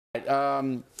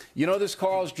You know this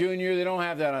Carl's Jr.? They don't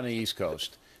have that on the East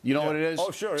Coast. You know what it is?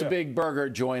 Oh, sure. It's a big burger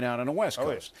joint out on the West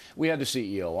Coast. We had the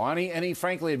CEO on, and he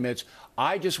frankly admits,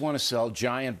 I just want to sell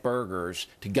giant burgers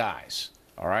to guys.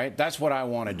 All right? That's what I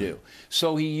want to do.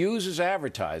 So he uses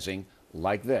advertising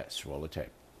like this. Roll the tape.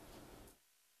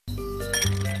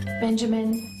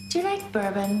 Benjamin, do you like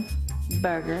bourbon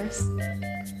burgers?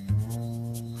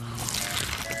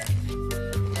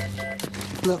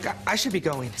 Look, I should be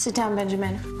going. Sit down,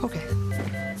 Benjamin. Okay.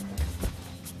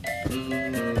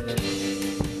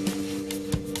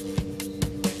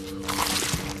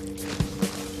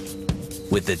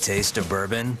 With the taste of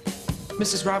bourbon,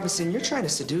 Mrs. Robinson, you're trying to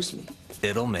seduce me.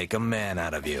 it'll make a man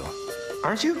out of you.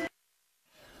 Aren't you?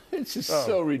 It's just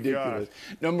so ridiculous.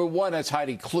 God. Number one, that's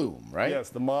Heidi Klum, right? Yes,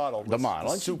 the model. The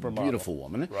model. The supermodel. Beautiful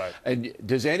woman. Right. And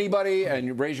does anybody, and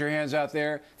you raise your hands out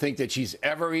there, think that she's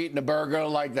ever eaten a burger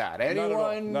like that?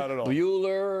 Anyone? Not at all.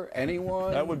 Bueller?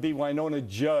 Anyone? That would be Winona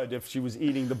Judd if she was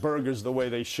eating the burgers the way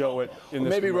they show it in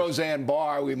this Maybe commercial. Roseanne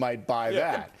Barr, we might buy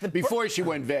that. Before she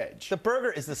went veg. The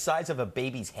burger is the size of a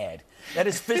baby's head. That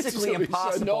is physically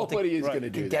impossible nobody is going to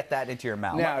do that. Get that into your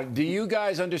mouth. Now, do you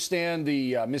guys understand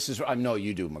the Mrs. I know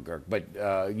you do, McGurk, but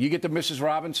you get the Mrs.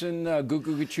 Robinson Goo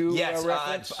Goo Gachoo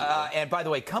reference? And by the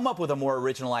way, come up with a more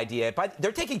original idea.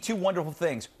 They're taking two wonderful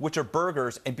things, which are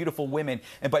burgers and beautiful women,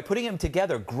 and by putting them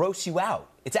together, gross you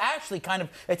out. It's actually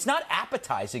it's not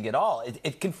appetizing at all.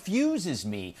 It confuses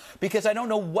me because I don't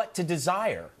know what to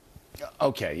desire.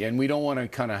 Okay, and we don't want to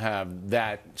kind of have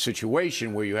that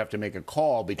situation where you have to make a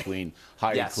call between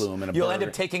Heidi Klum and a burger. You'll end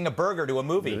up taking a burger to a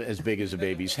movie. As big as a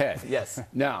baby's head. Yes.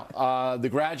 Now, the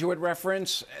Graduate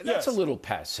reference, that's a little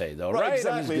passé, though, right?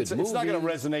 Exactly. I mean, it's not going to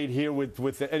resonate here with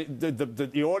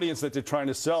the audience that they're trying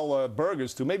to sell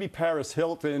burgers to. Maybe Paris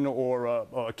Hilton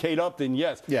or Kate Upton,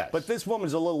 yes. But this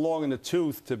woman's a little long in the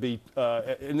tooth to be,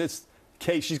 in this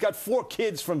case. She's got 4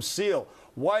 kids from Seal.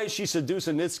 Why is she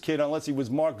seducing this kid unless he was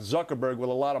Mark Zuckerberg with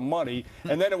a lot of money?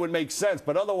 And then it would make sense.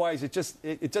 But otherwise, it just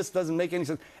doesn't make any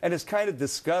sense. And it's kind of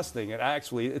disgusting. And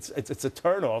actually, it's a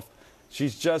turnoff.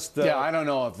 She's just yeah. I don't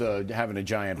know if having a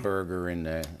giant burger in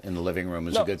the living room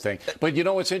is a good thing. But you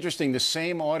know what's interesting? The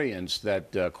same audience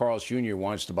that Carl's Jr.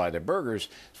 wants to buy their burgers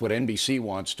is what NBC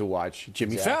wants to watch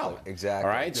Jimmy Fallon. Exactly.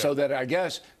 All right. So that I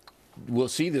guess we'll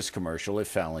see this commercial if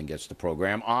Fallon gets the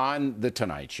program on The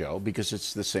Tonight Show because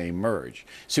it's the same merge.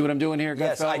 See what I'm doing here,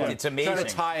 Yes, Fallon? it's amazing. Trying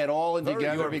to tie it all in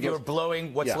together. You're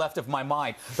blowing what's left of my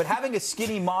mind. But having a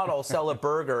skinny model sell a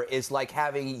burger is like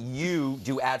having you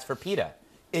do ads for PETA.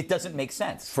 It doesn't make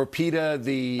sense. For PETA,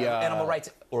 the animal rights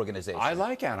organization. I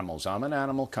like animals. I'm an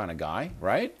animal kind of guy,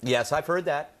 right? Yes, I've heard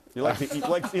that. you like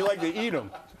to eat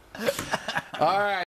them. All right.